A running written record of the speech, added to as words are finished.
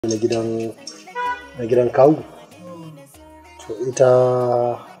na gidan kawu. To ita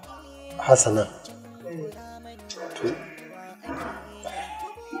Hassana.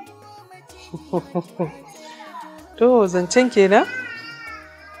 To zancen kenan?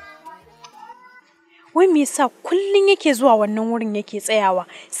 Wai me yasa kullun yake zuwa wannan wurin yake tsayawa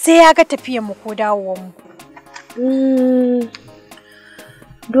sai ya ga tafiyar mu ko dawowar mu?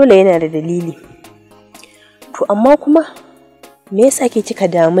 Dole yana da dalili. To amma kuma me yasa ke kika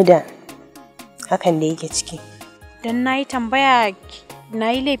damu da hakan da yake ciki? Dan nayi tambaya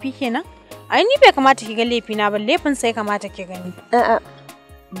nayi laifi kenan? Ai ni bai kamata ki ga laifi na ba, laifin sai kamata ki gani. A'a,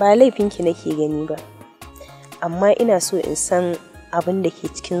 ba laifin ki nake gani ba. Amma ina so in san abin da ke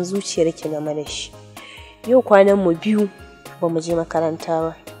cikin zuciyarki game da shi. Yau kwanan mu 2 ba mu je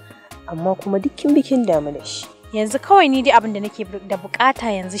makaranta ba, amma kuma dukkin bikin damu da shi. Yanzu kawai ni dai abin da nake da bukata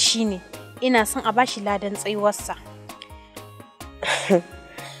yanzu shine ina son a bashi ladan tsayuwarsa.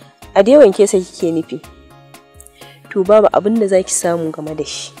 A dai wanke sai kike nufi. To babu abin da zaki samu game da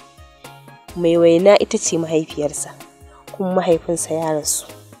shi. Mai waina ita ce mahaifiyarsa, kuma mahaifinsa ya rasu.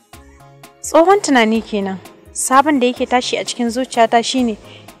 Tsohon tunani kenan. Sabon da yake tashi a cikin zuciyata shine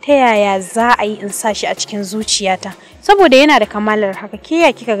ta yaya za a yi in sa shi a cikin zuciyata, saboda yana da kamalar haka. Ke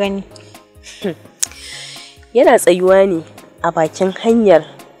ya kika gani? Yana tsayuwa ne a bakin hanyar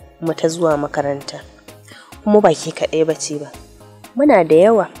mu ta zuwa makaranta, kuma ba ke kaɗai ba ce ba. Muna da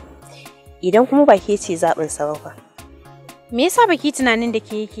yawa. Idan kuma ba ke ce zaɓinsa ba. Me yasa baki tunanin da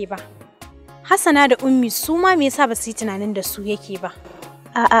ke yake ba? Hassana da Ummi su ma me yasa ba su yi tunanin da su yake ba?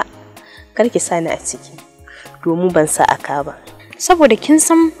 A'a, kar ki sani a ciki, domin ban sa aka ba. Saboda kin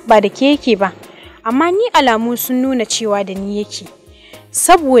san ba da ke yake ba, amma ni alamu sun nuna cewa da ni yake.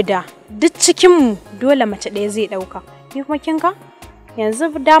 Saboda duk cikinmu dole mace ɗaya zai ɗauka. Ni kuma kin ga?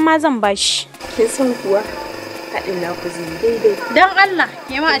 Yanzu dama zan bashi. Kin san kuwa haɗin na ku zai daidai. Dan Allah,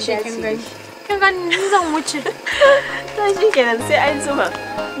 ke ma ashe kin gani. Kin gani ni zan wuce. To shi kenan sai an zuma.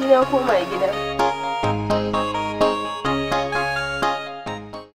 Ni na koma gida.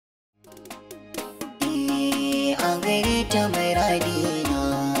 Ta mai radina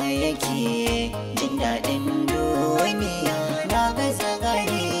yake jin daɗin duniya na gaza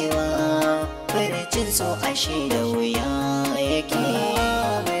ganewa farcin so ashe da wuya yake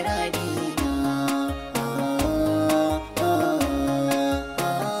mai radina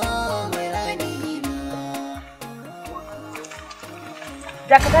mai radina.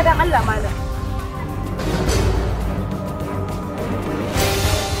 Dakata dan Allah malam.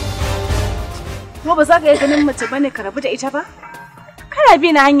 Ko ba za ka yi ganin mace bane ka rabu da ita ba? Kana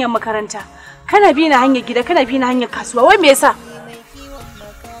bi na hanyar makaranta, kana bi na hanyar gida, kana bi na hanyar kasuwa. Wai me yasa?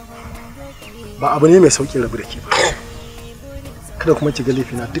 Ba abu ne mai sauƙin rabu da ke ba. Kada kuma ki ga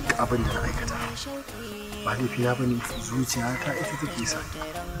laifina duk abin da na aikata. Ba laifina bane, zuciyata ita take sa.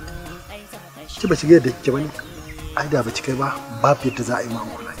 Ki ba ki ga yadda kike bane? Ai da ba ki kai ba, babu yadda za a yi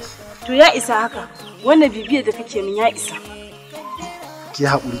mamula ki. To ya isa haka. Wannan bibiyar da kake min ya isa. Ki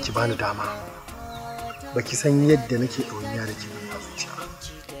haƙuri ki bani dama. Baki san yadda nake ɗauniya da kimin a zuciya.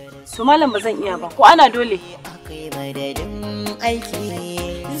 So malam ba zan iya ba, ko ana dole. Akwai madadin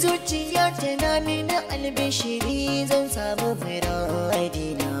aiki zuciya tana mini albishiri zan samu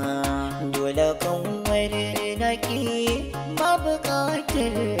muradina. Dole kan wani naki ba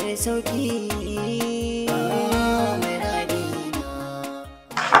buƙatar sauki.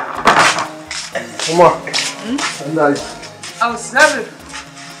 Kuma, Allah ya. Ausar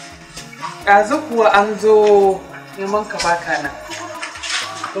ɗazu kuwa an zo neman ka baka nan,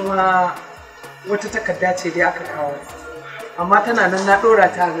 kuma wata takarda ce dai aka kawo, amma tana nan na ɗora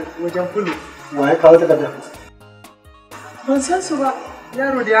ta wajen fulu. Wa ya kawo takarda? Ban san su ba,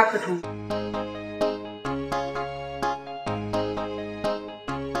 yaro da ya kato.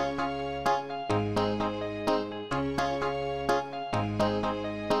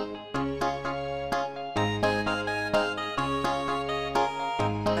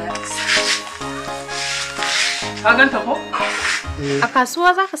 Ka ganta ko? A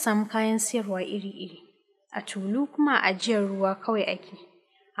kasuwa za ka samu kayan siyarwa iri-iri. A tulu kuma a ajiyar ruwa kawai ake.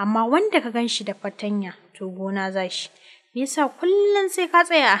 Amma wanda ka gan shi da fatanya to gona za shi. Me yasa kullum sai ka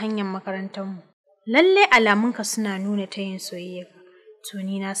tsaya a hanyar makarantarmu? Lalle alamunka suna nuna ta yin soyayya. To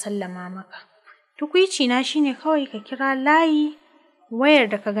ni na sallama maka. Tukuici na shine kawai ka kira layi wayar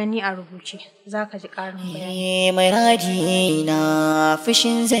da ka gani a rubuce za ka ji ƙarin bayani. Mai radina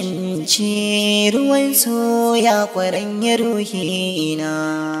fushin zance ruwan so ya kwaranya ruhina.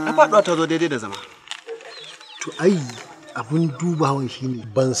 A faɗuwa ta zo daidai da zama. To ai abun dubawan shine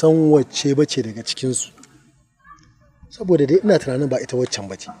ban san wacce bace daga cikinsu. Saboda dai ina tunanin ba ita waccan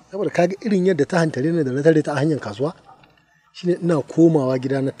bace. Saboda kaga irin yadda ta hantare ni da na tare ta a hanyar kasuwa. shine ina komawa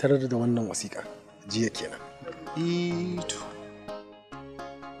gida na tarar da wannan wasiƙa jiya kenan. To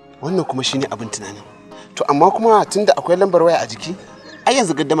wannan kuma shine abin tunanin. To amma kuma tunda akwai lambar waya a jiki, ai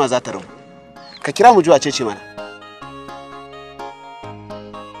yanzu gaddama za ta rabu. Ka kira mu juwa ce mana.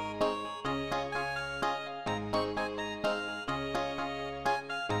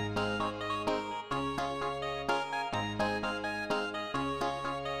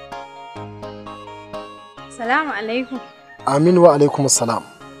 Salamu alaikum. Aminu wa alaikum salam.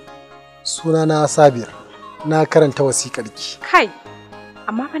 Sunana Sabir. Na karanta wasiƙarki. Kai,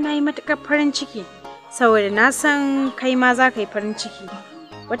 amma fa na yi matuƙar farin ciki, saboda na san kai ma za ka yi farin ciki.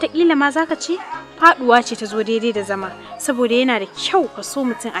 Wataƙila ma za ka ce faɗuwa ce ta zo daidai da zama, saboda yana da kyau ka so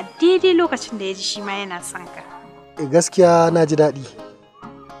mutum a daidai lokacin da ya ji shi ma yana son ka. Gaskiya na ji daɗi.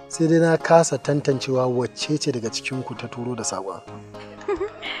 Sai dai na kasa tantancewa wacce ce daga cikinku ta turo da saƙon.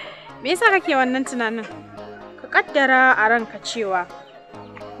 Me yasa kake wannan tunanin? Ka kaddara a ranka cewa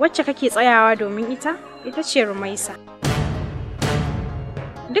wacce kake tsayawa domin ita ce Rumaisa.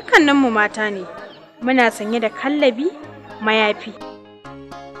 Dukkaninmu mata ne, muna sanye da kallabi, mayafi.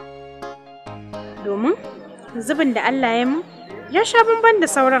 Domin zubin da Allah ya mu ya sha bamban da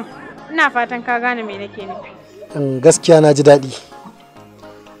sauran. Ina fatan ka gane me nake nufi. Gaskiya na ji daɗi.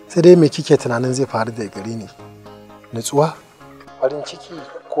 Sai dai me kike tunanin zai faru da gare ni? Nutsuwa? Farin ciki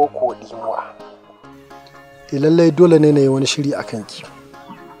ko ko ɗimuwa? Lallai dole ne na yi wani shiri a kanki.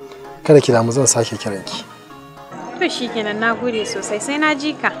 Kada ki damu, zan sake kiranki. To shikenan, na gode sosai, sai na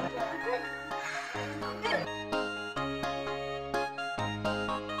ji ka.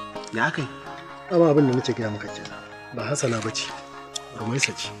 Ya kai? Amma abin da nake gaya maka kenan. Ba Hassana bace,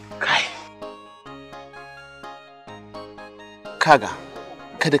 Rumaisa ce. Kai. Kaga,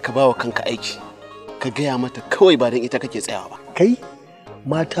 kada ka bawa kanka aiki. Ka gaya mata kawai ba don ita kake tsayawa ba. Kai,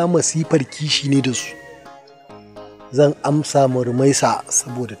 mata masifar kishi ne da su. Zan amsa ma Rumaisa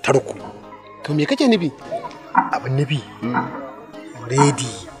saboda tarko. To me kake nufi? Abin nufi?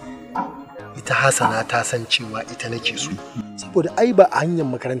 Ready. Ita Hassana ta san cewa ita nake so. Saboda ai ba a hanyar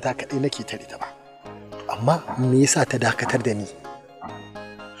makaranta kaɗai nake tare ta ba. Amma me yasa ta dakatar da ni?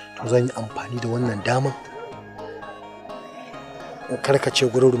 To zan yi amfani da wannan daman. In karkace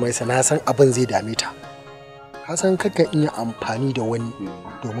gurin Rumaisa, na san abin zai dame ta. Ka san kakan iya amfani da wani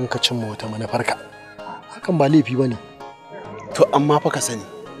domin ka cimma wata manufarka. Hakan ba laifi ba ne. To amma fa ka sani,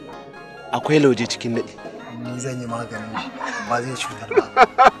 akwai lauje cikin naɗi. Ni zan yi maganin shi, ba zai cutar ba.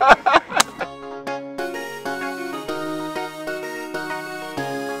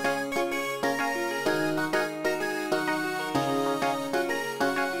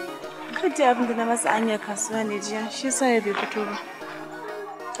 Kaji abin da na masa hanyar kasuwa ne jiya, shi yasa ya bai fito ba.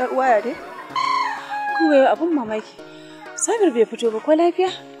 Ɗan uwa ya dai? Kuma yau abin mamaki. Sabir bai fito ba, ko lafiya?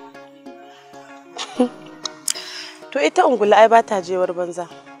 To ita ungula ai ba ta jewar banza.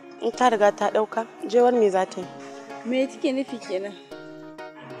 In ta riga ta ɗauka, jewar me za ta yi? Me kike nufi kenan?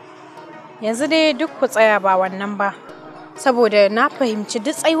 Yanzu dai duk ku tsaya ba wannan ba, saboda na fahimci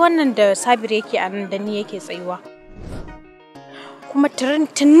duk wannan da Sabir yake a nan da ni yake tsayuwa. Kuma tunin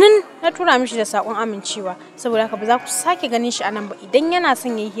na tura mishi da saƙon amincewa, saboda haka ba za ku sake ganin shi a nan ba. Idan yana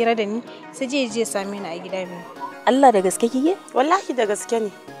son ya yi hira da ni, sai je same ni a gida mai. Allah da gaske kike? Wallahi da gaske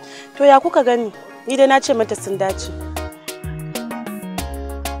ne. To ya kuka gani? Ni dai na ce mata sun dace.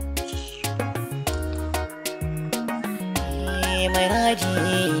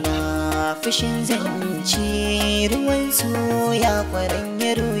 Muradina fushin zance ruwan soya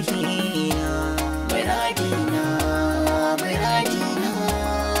kwaranya ruhina. Muradina, muradina,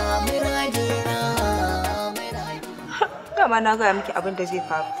 muradina, muradina. Dama na gaya miki abin da zai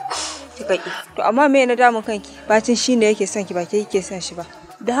faru. Kika ki. To amma me na damun kanki? Bacin shine yake son ki, ba ke yake son shi ba.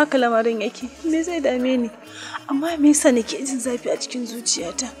 Da haka lamarin yake, me zai dame ni? Amma me yasa nake jin zafi a cikin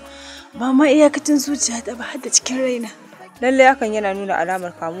zuciyata? Ba ma iyakacin zuciyata ba, har da cikin raina. Lallai hakan yana nuna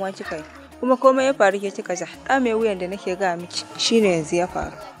alamar kamuwa kika yi. Kuma komai ya faru ke kika ja. Da mai wuyan da nake ga miki shine yanzu ya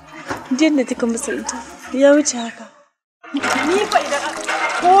faru. Jin da kika musulunta ya wuce haka. Ni fa idan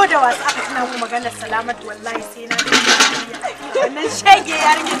ko da wasu aka tuna mu maganar Salamatu, wallahi sai na wannan shege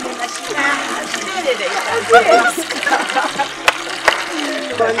yarinyar da na shi ne da ita.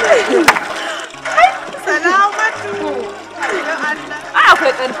 Salamatu.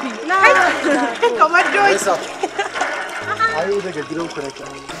 Akwai ƙarfi. Kamar doki. Ayo daga gidanku nake.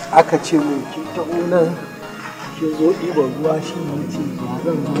 Aka ce mun kin taho nan kin zo ɗiban ruwa, shi ne ce ba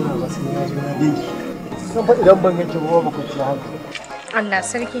zan zauna ba sai na zo na dinki. San fa idan ban ganki ruwa ba ku ci hankali. Allah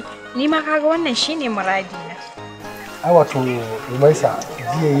sarki, ni ma kaga wannan shine muradi na. Ai wato Rumaisa,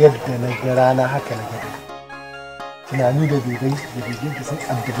 jiya yadda na ga rana haka na gani. Tunani da begen ki sun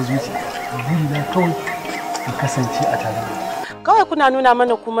addabi zuciya. Buri na kawai in kasance a tare da Kawai kuna nuna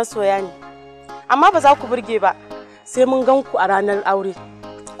mana ku masoya ne. Amma ba za ku burge ba sai mun gan ku a ranar aure.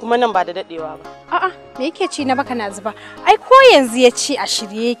 Kuma nan ba da dadewa ba. A'a, me yake ci na baka na zuba? Ai ko yanzu ya ce a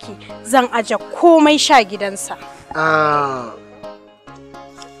shirye yake zan aje komai sha gidansa.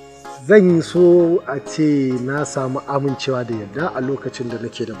 Zan yi so a ce na samu amincewa da yadda a lokacin da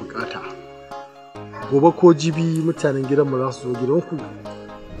nake da bukata. Gobe ko jibi mutanen gidanmu za su zo gidanku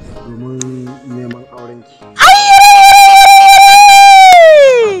domin neman aurenki.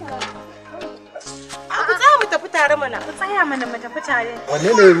 Ku za mu tafi tare mana. Ku tsaya mana mu tafi tare. Wanne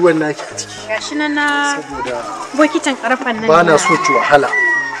ne ruwan naki a ciki? Gashi nan na saboda bokitin karfan nan. ba na so ki wahala.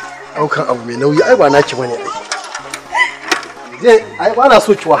 Daukan abu mai nauyi ai ba naki bane ai. Ai ba na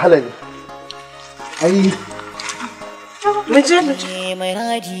so ki wahala ne. Ai miji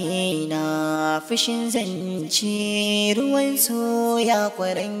muradi na fushin zance ruwan soya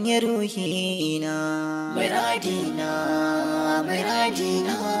kwaranya ruhi na muradi na muradi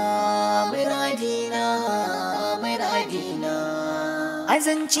na muradi na muradi na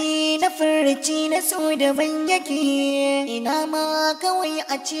azanci na furci na so daban yake ina ma kawai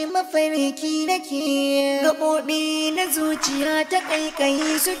a ce mafarki nake gaɓoɓi na zuciya ta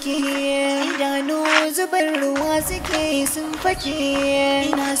kaikayi suke idanu zubar ruwa suke sun fake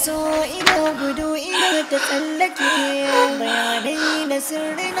ina so ina gudu ina ta tsallake bayanai na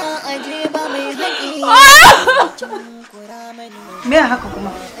sirri na aje ba mai haƙi me haka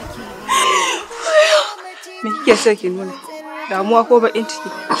kuma me kike so ki nuna damuwa ko bakin ciki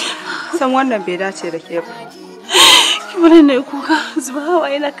san wannan bai dace da ke ba kibarin na kuka zuba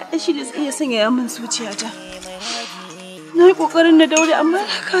hawaye na kashi da tsaye sanya min zuciyata na yi kokarin na daure amma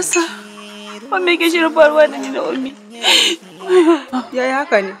na kasa wanda yake shirin faruwa da ni da ummi ya yi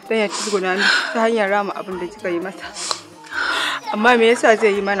haka ne dan ya tuzguna ni ta hanyar rama abin da kika yi masa amma me yasa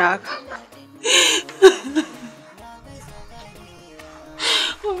zai yi mana haka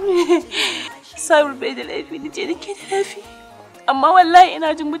Sabir bai da laifi da ce nake da laifi amma wallahi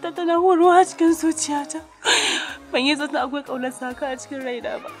ina jin wuta tana horowa a cikin zuciyata ban yi zata akwai kaunar saka a cikin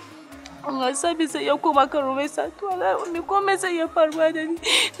raina ba amma sabi sai ya koma kan rumai satuwa na ummi komai sai ya faruwa da ni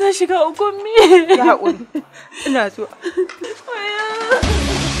na shiga hukumi ya haƙuri ina zuwa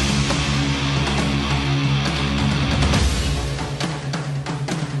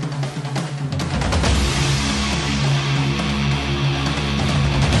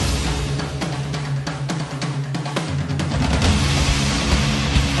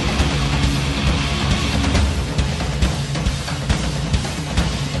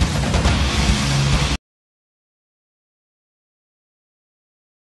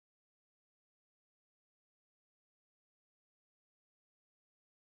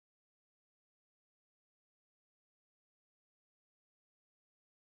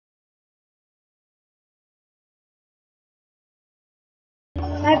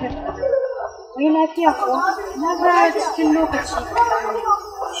Sabir, wai lafiya kuwa? Na ga cikin lokaci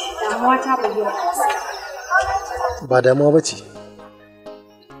damuwa ta bayyana. ba damuwa ba ce.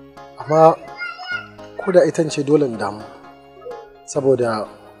 Amma ko da ita ce dole in damu. Saboda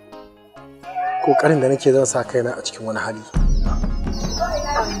kokarin da nake zan sa kaina a cikin wani hali.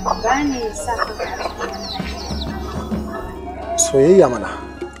 Gane sa ka soyayya mana.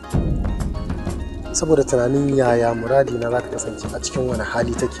 Saboda tunanin yaya muradi na za ta kasance a cikin wani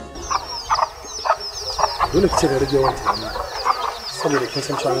hali take. Dole ki ce da rage yawan tunani saboda kin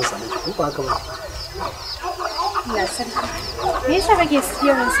san cewa zan same ki ko ba haka ba. Allah sarki. Me yasa kake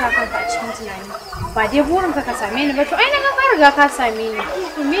yawan sa kanka a cikin tunani? Ba dai burin ka same ni ba to ai na ga ka riga ka same ni.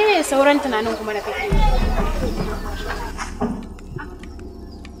 To me ne sauran tunanin kuma da kake yi?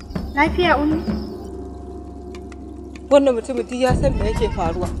 Lafiya Ummi? wannan mutumin ya san me yake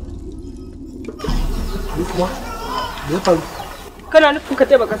faruwa Ni kuma me ya faru? kana nufin ka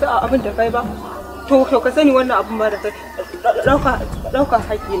ce baka san abin da kai ba to ka sani wannan abin ma da kai dauka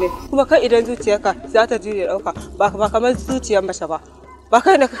haƙi ne kuma kai idan zuciyarka za ta jure dauka ba kamar zuciyar mace ba ba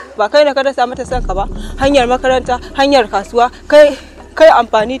kai na ka dasa mata son ka ba hanyar makaranta hanyar kasuwa kai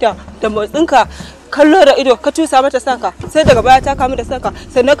amfani da motsinka kallo da ido ka cusa mata son ka sai daga baya ta kamu da son ka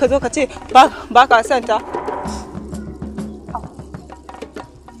sannan ka zo ka ce ba ka son ta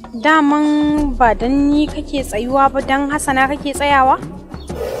Daman ba dan ni kake tsayuwa ba dan Hassana kake tsayawa?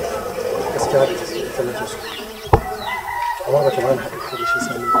 Gaskiya da gaskiya ita nake so. Amma ba ta bani haɗin kai da shi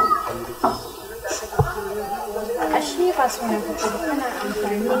sani ba. Ashe ba so na kake ba kana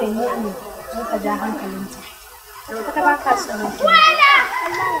amfani da ni ne don ka ja hankalinta. Ka ba ka so na ke.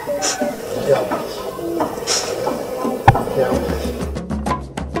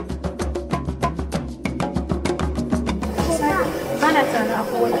 Bana tunanin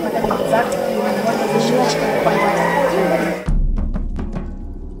akwai wani magana da za ta yi mana wanda zai shiga cikin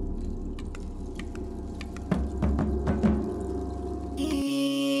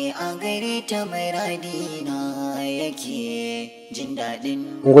gare ta mai radina yake jin daɗin.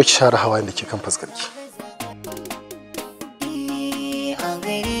 Ngo ki share hawayen da ke kan fuskarki. A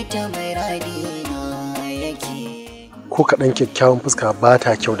gare ta mai radina yake. Ko kaɗan kyakkyawan fuska ba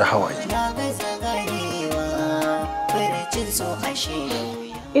ta kyau da hawaye.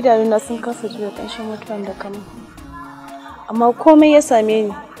 Idanuna sun kasa juya ƙanshin mutuwan da kama. Amma komai ya same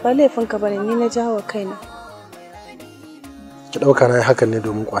ni ba laifinka bane, ni na jawo kaina. Ki ɗauka na yi hakan ne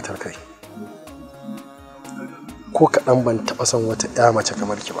domin ƙwatar kai. Ko kaɗan ban taɓa son wata ƴa mace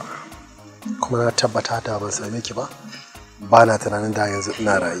kamar ki ba. Kuma na tabbata da ban same ki ba. Ba na tunanin da yanzu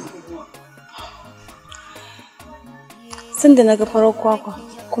ina rayu. Sun da na ga farar kwakwa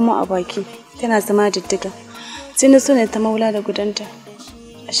kuma a baki tana zama diddiga. Sai na so ne ta maula da gudanta.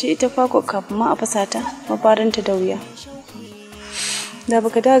 Ashe ita kwakwa kafin ma a fasa ta mafarinta da wuya. Da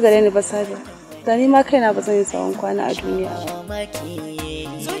baka dagare ni ba Sabi. Da ni ma kaina ba zan yi tsawon kwana a duniya.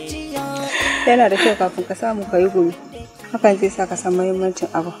 Yana da kyau kafin ka samu ka yi gumi. Hakan zai sa ka san muhimmancin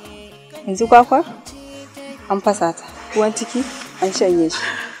abu. Yanzu kwakwa an fasa ta. Ruwan ciki an shanye shi.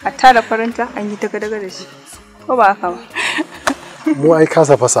 Hatta da farinta an yi daga-daga da shi. Ko ba haka ba? Mu ai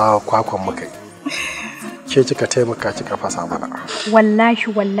kasa fasa kwakwan muka yi. Ke kika taimaka kika fasa mana. Wallahi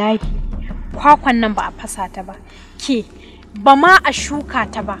kwakwan nan ba a fasa ta ba. Ke ba ma a shuka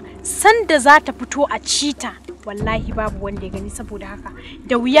ta ba. Sanda za ta fito a cita. Wallahi babu wanda ya gani, saboda haka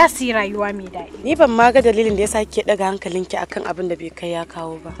da wuya su yi rayuwa mai daɗi. Ni ban ma ga dalilin da yasa kike daga hankalinki akan abin da bai kai ya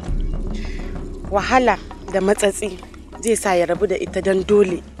kawo ba. Wahala da matsatsi zai sa ya rabu da ita dan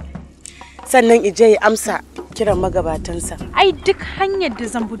dole. Sannan ije ya amsa kiran magabatansa. Ai duk hanyar da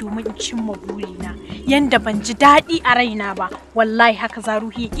zan bi domin in cimma burina, yanda ban ji daɗi a raina ba, wallahi haka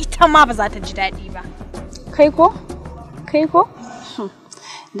Zaruhi ita ma ba za ta ji daɗi ba. Kai ko?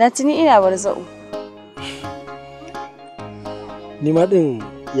 Da tuni ina barza'u. Ni ma din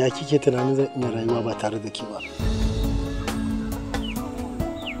ya kike tunanin zan iya rayuwa ba tare da ki ba?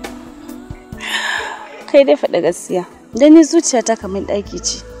 Kai dai faɗa gaskiya. Dan ni zuciyata kamar ɗaki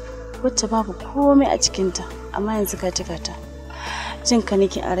ce. Wacce babu komai a cikinta, amma yanzu ka tuka ta. Jin ka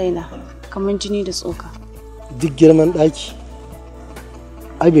nake a raina kamar jini da tsoka. Duk girman ɗaki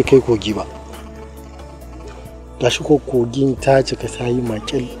ai bai kai kogi ba. Gashi ko kogin ta cika ta yi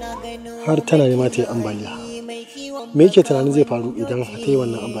makil har tana nema ta yi ambaliya. Me yake tunanin zai faru idan ta yi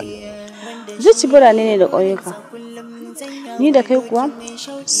wannan ambaliya? Zuci birane ne da ƙauyuka. Ni da kai kuwa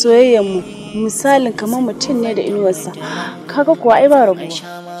soyayyar mu misalin kamar mutum ne da inuwarsa. Kaga kuwa ai ba rabuwa.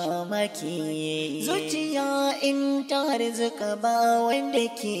 Zuciya in ta harzuka ba wanda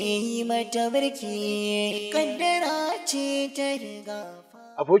ke yi mata birki, kaddara ce ta riga.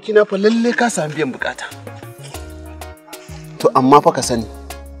 Abokina fa lalle ka sami biyan bukata. To amma fa ka sani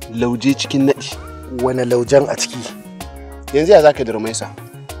lauje cikin naɗi. Wani laujen a ciki? Yanzu ya zaka da Rumaisa?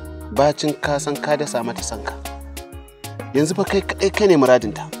 Bacin ka san ka dasa mata sanka. Yanzu fa kai kadai kai ne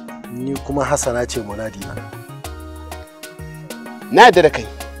muradinta. Ni kuma Hassana ce muradina. Na yarda da kai.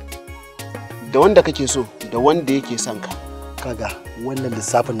 Da wanda kake so da wanda yake son ka. Kaga wannan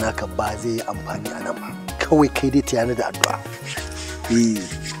lissafin naka ba zai yi amfani a nan ba. Kawai kai dai tayani da addu'a.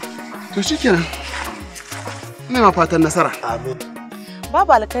 To shikenan. Ina ma fatan nasara. Amin.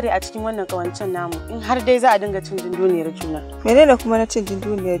 Babu alkhairi a cikin wannan kawancen namu in har dai za a dinga cin dunduniyar juna. Menene kuma na cin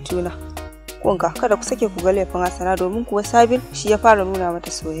dunduniyar juna? Kunga kada ku sake ku ga laifin Hassana domin kuwa Sabin shi ya fara nuna mata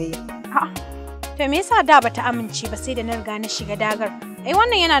soyayya. A'a. To me yasa da bata amince ba sai da na riga na shiga dagar? Ai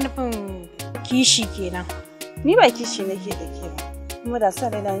wannan yana nufin kishi kenan. Ni ba kishi nake da ke ba. Kuma da sa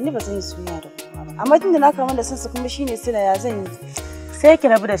raina ni ba zan yi soyayya da kowa ba. Amma tunda na kama da sansa kuma shine sila ya zan yi. Sai ki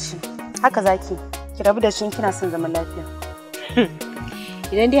rabu da shi. Haka zaki. Ki rabu da shi kina son zaman lafiya.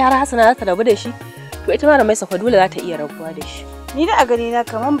 Idan dai har Hassana za ta rabu da shi, to ita ma Rumaisa fa dole za ta iya rabuwa da shi. Ni da a gani na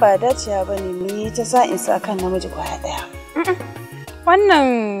kaman ba dacewa bane mu yi ta sa in sa kan namiji kwaya daya.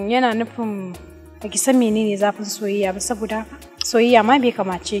 Wannan yana nufin ba ki san menene zafin soyayya ba, saboda soyayya ma bai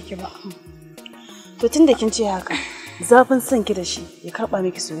kamace ki ba. To tunda kin ce haka, zafin son ki da shi ya karba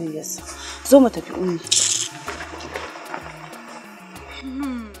miki soyayyarsa. Zo mu tafi ummi.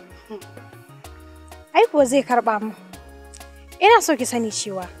 Ai kuwa zai karba mu. Ina so ki sani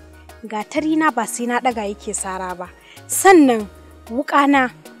cewa gatari na ba sai na daga yake sara ba. Sannan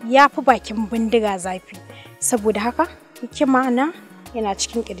wukana ya fi bakin bindiga zafi. Saboda haka hikima na yana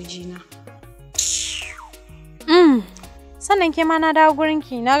cikin kirjina. Sannan ke ma na dawo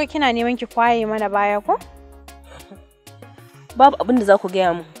gurinki, naga kina neman ki kwaye mana baya ko? Babu abin da za ku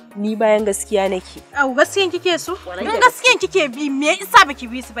gaya mu. Ni bayan gaskiya nake. Au gaskiyan kike so? In gaskiyan kike bi me yasa baki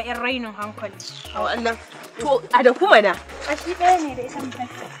bi su ba in rainin hankali? Au Allah. To a da kuma na. Kashi ɗaya ne da ita mutum.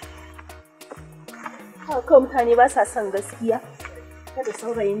 Kawai mutane ba sa son gaskiya. Kada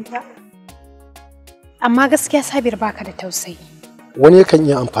saurayinta. Amma gaskiya Sabir baka da tausayi. Wani yakan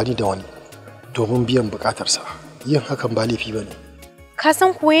iya amfani da wani domin biyan bukatarsa. Yin hakan ba laifi bane. Ka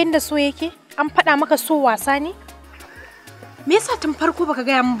san kuwa yanda so yake? An faɗa maka so wasa ne? Me yasa tun farko baka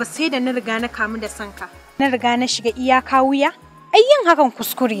gaya min ba sai da na riga na kamu da sanka? Na riga na shiga iyaka wuya? Ai yin hakan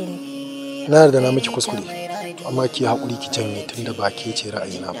kuskure ne. Na yarda na miki kuskure. Amma ki haƙuri ki janye tunda ba ke ce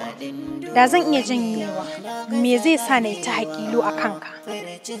ra'ayina ba. Da zan iya janyewa, me zai sa na yi ta haƙilo a kanka?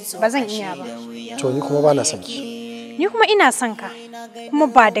 Ba zan iya ba. To ni kuma ba na son ki. Ni kuma ina son ka, kuma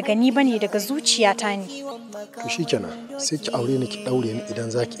ba daga ni bane daga zuciyata ne. To shikenan, sai ki aure ni ki daure ni idan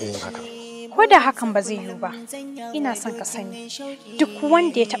za ki iya yin hakan. Ko da hakan ba zai yiwu ba, ina son ka sani. Duk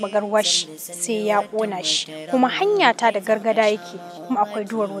wanda ya taɓa garwashi sai ya ƙona shi, kuma hanyata da gargada yake, kuma akwai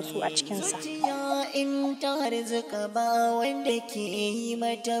duwar wasu a cikinsa. In ta harzuka ba wanda ke yi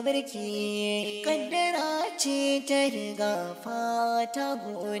mata birki, kaddara ce ta riga fata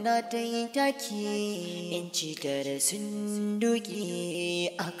gona ta yi taki, in ci tare sun duki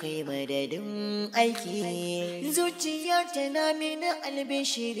akai madadin aiki, zuciya tana mini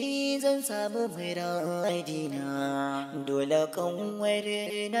albishiri zan samu muradina, dole kanwar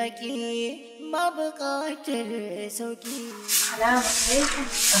naki ma buƙatar sauki. Alaikum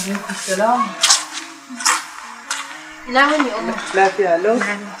salam. Ina wani Umar? Lafiya lau.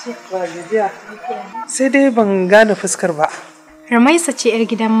 Ba gajiya. Sai dai ban gane fuskar ba. Ramaisa ce 'yar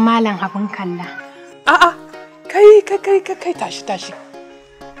gidan Malam Habun Kalla. A'a, kai tashi.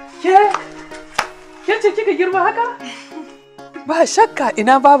 Ke ce kika girma haka? Ba shakka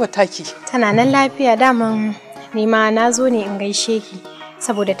ina baba taki. Tana nan lafiya daman nima na zo ne in gaishe ki.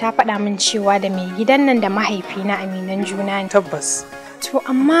 Saboda ta faɗa min cewa da mai gidan nan da mahaifina aminan juna ne. Tabbas. To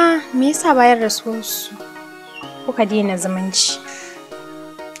amma me yasa bayan rasuwarsu kuka daina zumunci?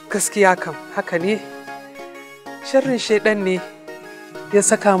 Gaskiya kam haka ne. Sharrin shaidan ne ya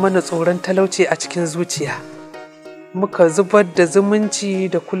saka mana tsoron talauci a cikin zuciya. Muka zubar da zumunci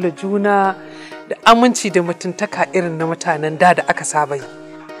da kula juna da aminci da mutuntaka irin na mutanen da aka saba yi.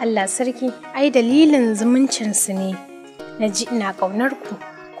 Allah sarki, ai dalilin zumuncinsu ne na ji ina ƙaunar ku.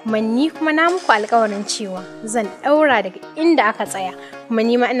 Kuma ni kuma na muku alƙawarin cewa zan ɗaura daga inda aka tsaya, kuma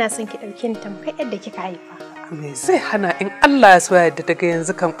ni ma ina son ki ɗauki ni tamkar yadda kika haifa. Me zai hana in Allah ya so yadda daga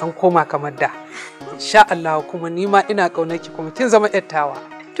yanzu kan an koma kamar da. Insha Allah kuma ni ma ina ƙaunar ki kuma kin zama yattawa.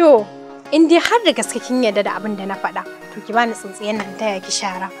 To, in dai har da gaske kin yarda da abin da na faɗa, to ki bani tsintsiyan nan taya ki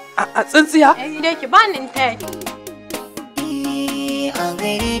shara. A tsintsiya? Eh dai ki bani in taya ki. A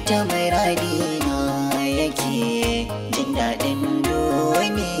gare ta mai radina yake jin daɗin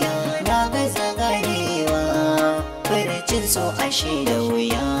duniya na gaza ganewa farcin so ashe da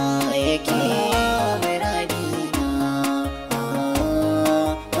wuya yake mai radina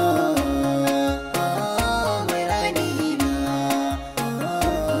mai radina.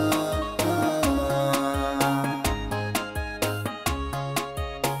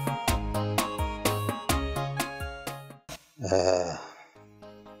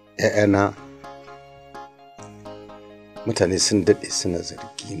 ‘Ya'yana mutane sun daɗe suna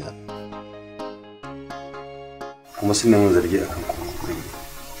zargi na kuma suna yin zargi akan kuskure,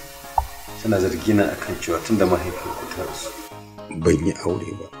 suna zargi na akan cewa tun da mahaifiyarku ta rasu ban yi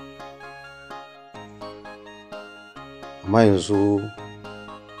aure ba, amma yanzu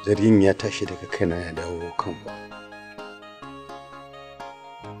zargin ya tashi daga kaina ya dawo kanku.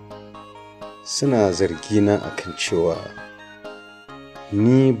 Suna zargi na akan cewa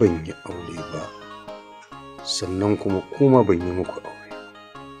ni ban yi aure ba, sannan kuma kuma ban yi muku aure.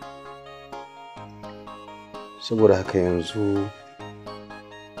 Saboda haka yanzu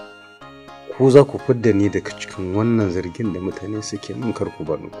ku za ku fidda ni daga cikin wannan zargin da mutane suke min, kar ku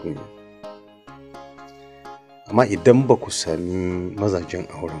bani kunya. Amma idan ba ku sami mazajen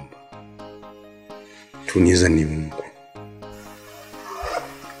auren ba, to ni zan nemi muku.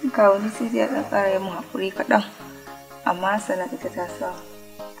 Ga wani sai dai ɗan ƙara yin haƙuri kaɗan, amma sana ita ta sa.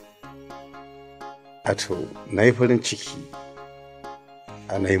 Ato, na yi farin ciki,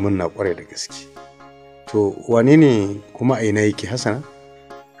 ana yi mun na ƙware da gaske. To, wane ne kuma a ina yake Hassana?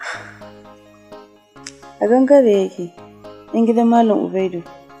 A gangare yake, ɗan gidan Malam Ubaidu,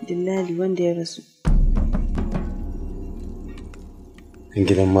 dillali wanda ya rasu. Ɗan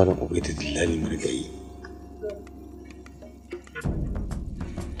gidan Malam Ubaidu dillali marigayi.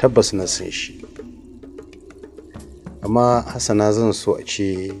 Tabbas na san shi. Amma Hassana zan so a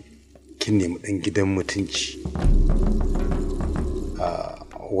ce kin nemi ɗan gidan mutunci.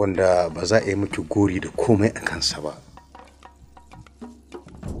 Wanda ba za a yi miki gori da komai a kansa ba.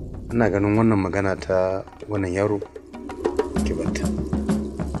 Ina ganin wannan magana ta wannan yaro ki bata.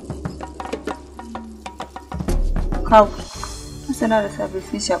 Kawo, Hassana da Sabir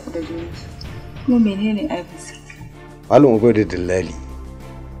sun shaku da juna. Kuma menene aibinsa? Malam Uba da Dillali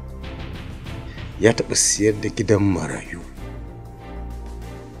ya taɓa siyar da gidan marayu.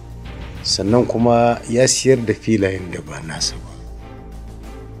 Sannan kuma ya siyar da filayen da ba nasa ba.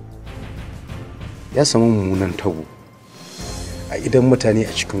 Ya samu mummunan tabo a idan mutane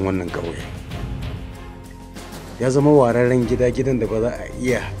a cikin wannan ƙauye. Ya zama wararen gidan da ba za a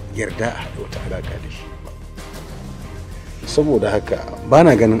iya yarda a haɗa wata alaƙa da shi ba. Saboda haka ba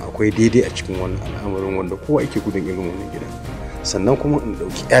na ganin akwai daidai a cikin wannan al'amarin wanda kowa yake gudun irin wannan gidan. Sannan kuma in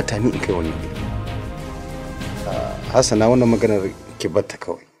ɗauki ƴata ni in kai wannan gidan. Hassana, wannan maganar ki batta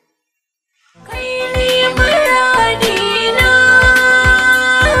kawai.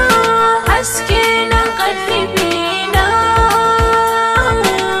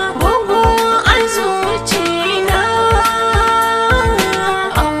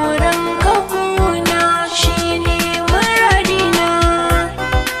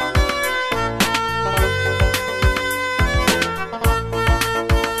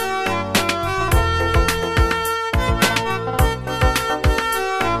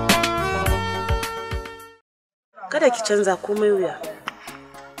 Kada ki canza komai wuya.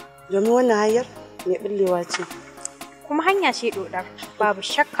 Domin wannan hanyar mai bullewa ce. Kuma hanya ce dodar, babu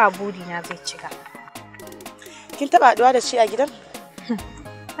shakka burina zai cika. Kin taba haɗuwa da shi a gidan?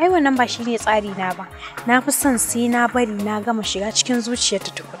 Ai wannan ba shine tsari na ba. Na fi son sai na bari na gama shiga cikin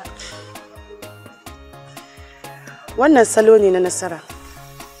zuciyarta tukuna. Wannan salo ne na nasara.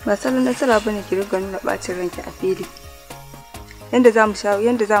 Ba salon nasara bane ki riga nuna bacin ranki a fili. Yanda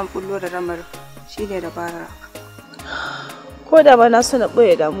zamu bullo da lamarin shine dabara. Ko da ba na so na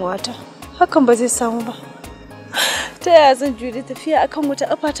ɓoye damuwata, hakan ba zai samu ba. Ta yaya zan jure tafiya akan wata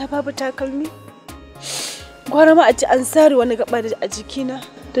ƙafata babu takalmi? Gwara ma a ji an sare wani gaba a jikina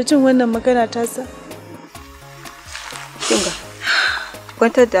da jin wannan magana ta sa. Kinga,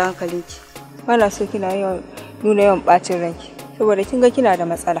 kwantar da hankalinki. Ba na so kina nuna yawan ɓacin ranki, saboda kinga kina da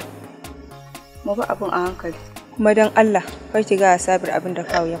matsala. Mu ba abin a hankali. Kuma don Allah, kar ki ga Sabir abin da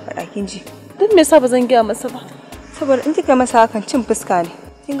kawo ya faɗa, kin ji? Don me yasa ba zan gaya masa ba? Saboda in kika masa hakan cin fuska ne.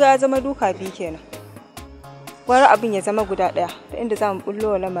 Kin ga ya zama duka biyu kenan. Gwara abin ya zama guda ɗaya da inda za mu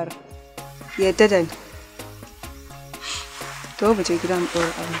bullo lamarin. Yadda da ni. To mu je gida mu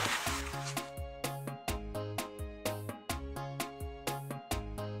ɗora abin.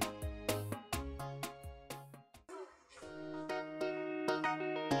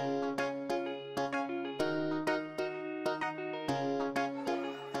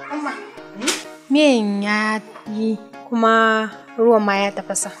 Miyan ya yi kuma ruwan ma ya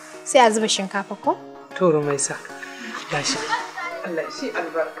tafasa. Sai a zuba shinkafa ko? To Rumaisa. Gashi. Allah shi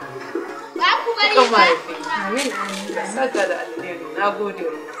albarka. Ba ku gani ba. Amin amin. Saka da alheri. Nagode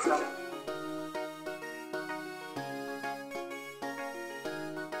Rumaisa.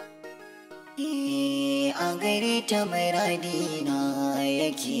 A gare ta mai radina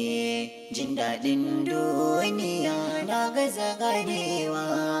yake jin daɗin duniya na gaza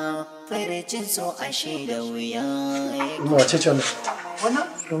ganewa farcin so ashe da wuya yake. Wace ce wannan?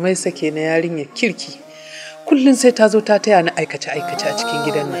 Rumaisa ke na yarinyar kirki. Kullum sai ta zo ta taya ni aikace-aikace a cikin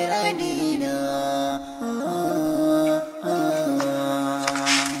gidan nan.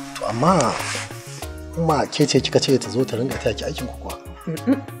 To amma kuma ke ce kika ce ta zo ta ringa taya ki aikin ku kuwa?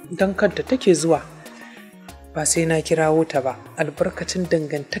 Don kanta take zuwa. Ba sai na kirawo ta ba, albarkacin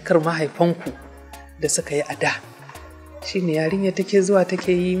dangantakar mahaifanku da suka yi a da. Shi ne yarinya take zuwa take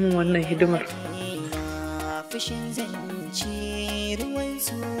yi min wannan hidimar.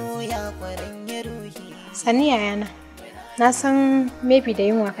 Sani yayana, na san maybe da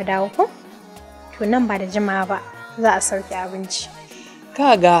yunwa ka dawo ko? To nan ba da jimawa ba za a sauke abinci.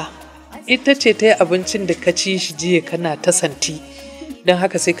 Kaga, ita ce ta yi abincin da ka ci shi jiya kana ta santi, don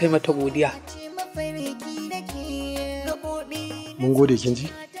haka sai kai mata godiya. Mun gode kin ji?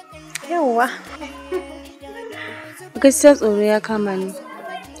 Yawwa. Gaskiya tsoro ya kama ni.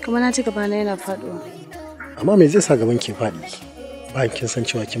 Kuma na ci gaba na yana faduwa. Amma me zai sa gaban ke faɗi? Bayan kin san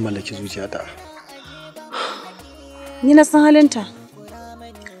cewa kin mallaki zuciyata. Ni na san halinta.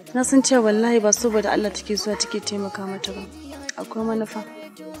 Na san cewa wallahi ba saboda Allah take zuwa take taimaka mata ba. Akwai manufa.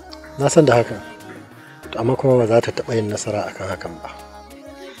 Na san da haka. Amma kuma ba za ta taɓa yin nasara akan hakan ba.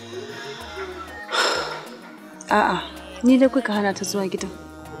 A'a, ni da kuka hana ta zuwa gidan.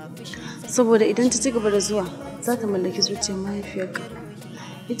 Saboda idan ta ci gaba da zuwa, za ta mallaki zuciyar mahaifiyarka.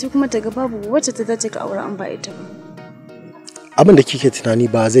 Ita kuma ta ga babu wacce ta dace ka aure an ba ita ba. Abin da kike tunani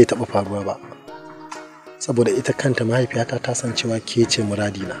ba zai taɓa faruwa ba. Saboda ita kanta mahaifiyata ta san cewa ke ce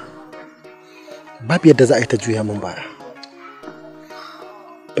muradina. Babu yadda za a yi ta juya min baya.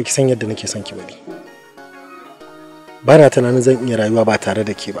 Baki san yadda nake son ki bane. ba na tunanin zan iya rayuwa ba tare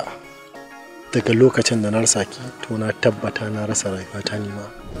da ke ba. Daga lokacin da na rasa ki to na tabbata na rasa rayuwata ni ma.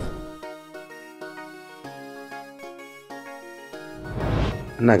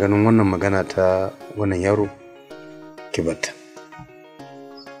 Ina ganin wannan magana ta wannan yaro ki batta.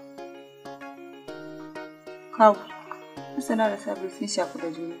 Kawo, masana da sabi sun shafi da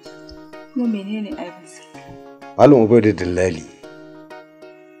juna. Kuma menene aibinsa? Malam Ubaidu Dillali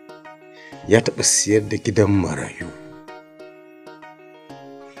ya taɓa siyar da gidan marayu.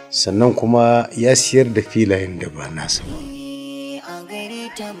 Sannan kuma ya siyar da filayen da ba nasa ba.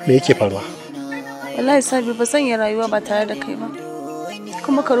 Me yake faruwa? Wallahi sabi ba zan yi rayuwa ba tare da kai ba.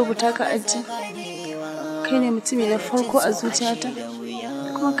 Kuma ka rubuta ka ajiye. Kai ne mutumi na farko a zuciyata.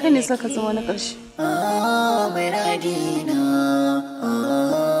 Kuma kai ne saka zama na ƙarshe.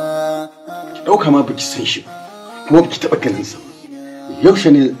 Ki ɗauka ma baki san shi ba, kuma baki taɓa ganin sa.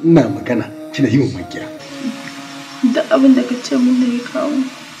 Yaushe ne ina magana kina yi min magiya. Duk abin da ka ce mun ne ya kawo.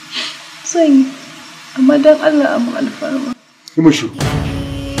 Zan yi, amma don Allah a mun alfarma. Yi mashi.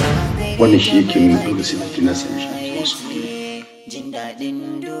 Wannan shi yake nuna dole sai kina san shi wasu.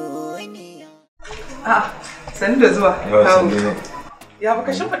 A'a, sani da zuwa. Ya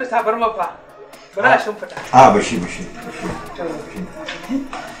baka shimfiɗa tabarma fa. Bari a shimfiɗa. A bashi.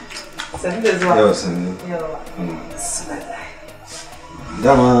 Sani da zuwa. Yawa sani. Yawa.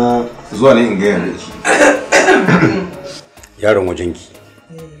 Dama zuwa ne in gaya miki. Yaron wajenki.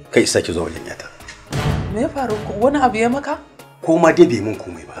 Kai sake zuwa wajen yata. Me ya faru? Wani abu ya maka? Ko ma dai bai mun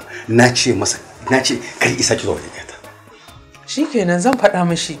komai ba. Na ce kai isa ki zuwa wajen yata. Shikenan zan faɗa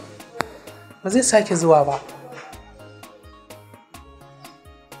mishi. Ba zai sake zuwa ba.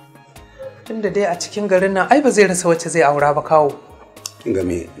 Tunda dai a cikin garin nan ai ba zai rasa wacce zai aura ba kawo. Kin ga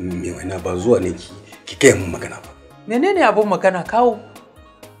me waina ba zuwa ne ki kai mun magana ba. Menene abun magana kawo?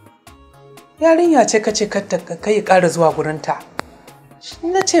 Yarinya ce kace kai ƙara zuwa gurinta.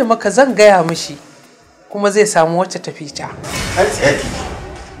 Na ce maka zan gaya mishi kuma zai samu wacce tafi ta. Har tsayaki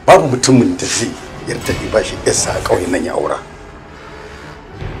babu mutumin da zai yarda ba shi yasa a ƙauyen nan ya aura.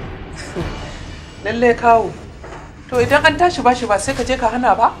 Lalle kawo. To idan an tashi bashi ba sai ka je ka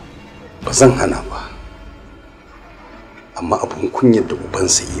hana ba? Ba zan hana ba. Amma abun kunyar da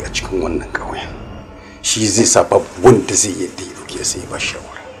ubansa yi a cikin wannan ƙauyen shi zai sa babu wanda zai yadda ya roƙe sai ba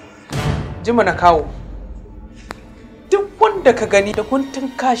shawara. Jima na kawo. Duk wanda ka gani da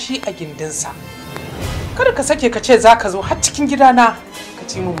guntun kashi a gindinsa. Kada ka sake ka ce za ka zo har cikin gidana ka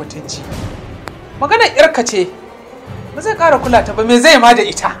ci min mutunci. Maganar ƴarka ce. Ba zai ƙara kula ta ba me zai ma da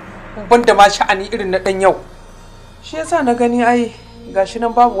ita. Banda ma sha'ani irin na ɗan yau. Shi yasa na gani ai gashi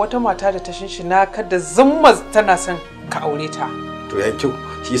nan babu wata mata da ta shinshina kada zumma tana son ka aure ta. To ya kyau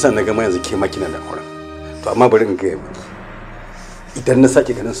shi yasa na ga ma yanzu ke ma kina da auren. To amma bari in gaya miki. Idan na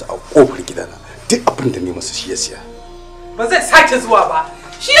sake ganin su a kofar gidana duk abin da ne masa shi ya siya. Ba zai sake zuwa ba.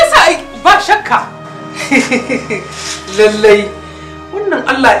 Shi yasa ai ba shakka. Lallai wannan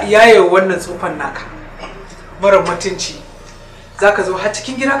Allah iyaye wannan tsofan naka. Mara mutunci. Zaka zo har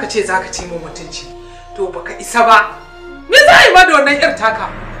cikin gida ka ce zaka ci min mutunci. To baka isa ba. Me za a yi ma da wannan yar taka?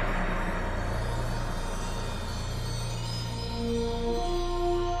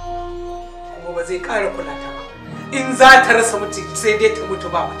 Kuma ba zai ƙara kula ta ba. In za ta rasa mutu sai dai ta mutu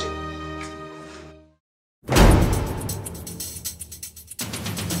ba mutum.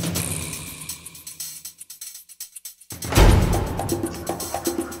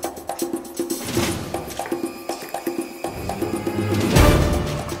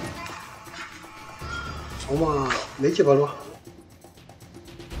 Kuma me yake faruwa?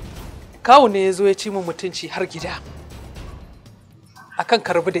 Kawu ne ya zo ya ci min mutunci har gida. Akan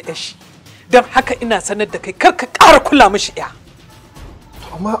ka rabu da yashi. Don haka ina sanar da kai kar ka ƙara kula mishi ya.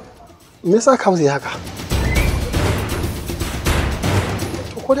 Amma me yasa kawu zai haka?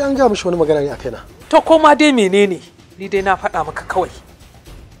 To ko dai an ga mishi wani magana ne a kaina? To ko ma dai menene? Ni dai na faɗa maka kawai.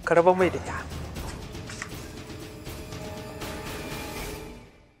 Ka raba mai da ya.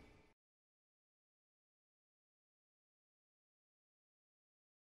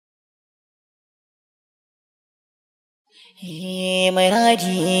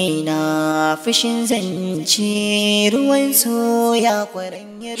 Muradi na fushin zance ruwan soya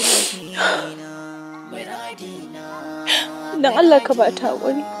kwaranyar ruhina. Dan Allah ka ba ta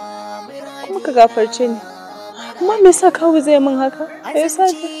haƙuri kuma ka gafarce ni. Amma me yasa kawu zai min haka? Me yasa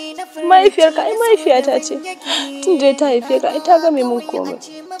mahaifiyarka ai mahaifiyata ce. Tun da ta haife ka ai ta game min komai.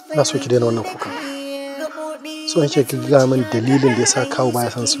 Ina so ki daina wannan kuka. So nake ki ga min dalilin da yasa kawu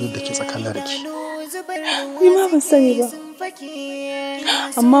baya san su da ke tsakanin da ki. Ni ma ban sani ba.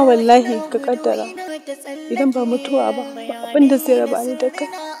 Amma wallahi ka kaddara idan ba mutuwa ba abin da zai raba ni da kai.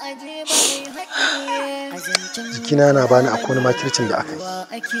 jikina na bani akwai wani makircin da aka yi.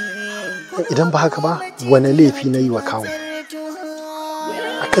 Idan ba haka ba, wani laifi na yi wa kawo?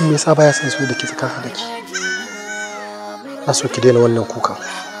 Akan me yasa baya son so da ke tsakanin da ke? Na so ki daina wannan kukan.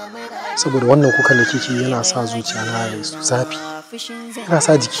 Saboda wannan kukan da kike yana sa zuciya na ya zafi. Yana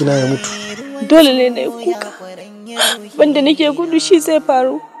sa jikina ya mutu. Dole ne na yi kuka. Wanda nake gudu shi zai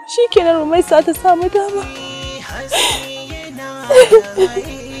faru. Shi kenan Rumaisa ta samu dama.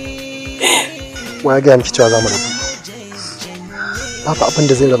 Wa ya gaya miki cewa za mu rabu? Babu abin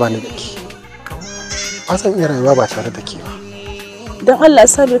da zai raba ni da ke. Ba zan iya rayuwa ba tare da ke ba. Don Allah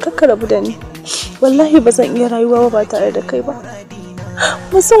Sabir kakka rabu da ni. Wallahi ba zan iya rayuwa ba tare da kai ba.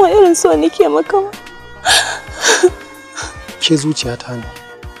 Musamman irin so nake maka ba. Ke zuciyata ne.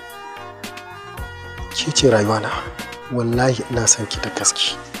 Ke ce rayuwana. Wallahi ina son ki da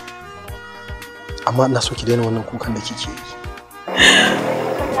gaske. Amma ina so ki daina wannan kukan da kike yi.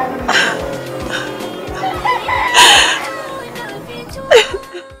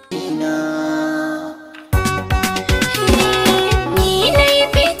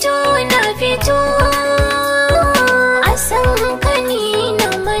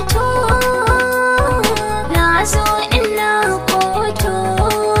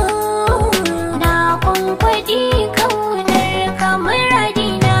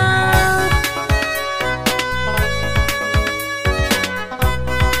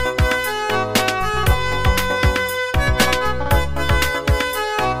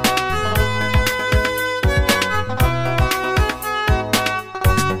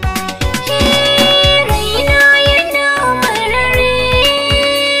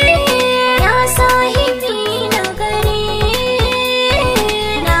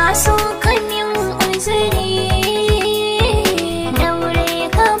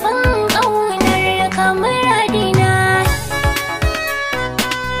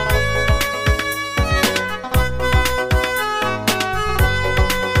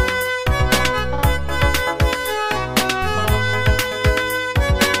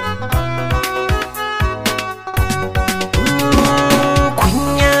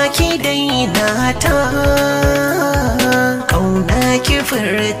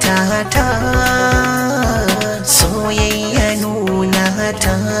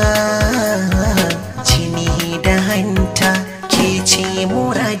 Jini da hanta ke ce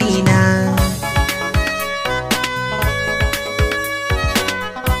muradina.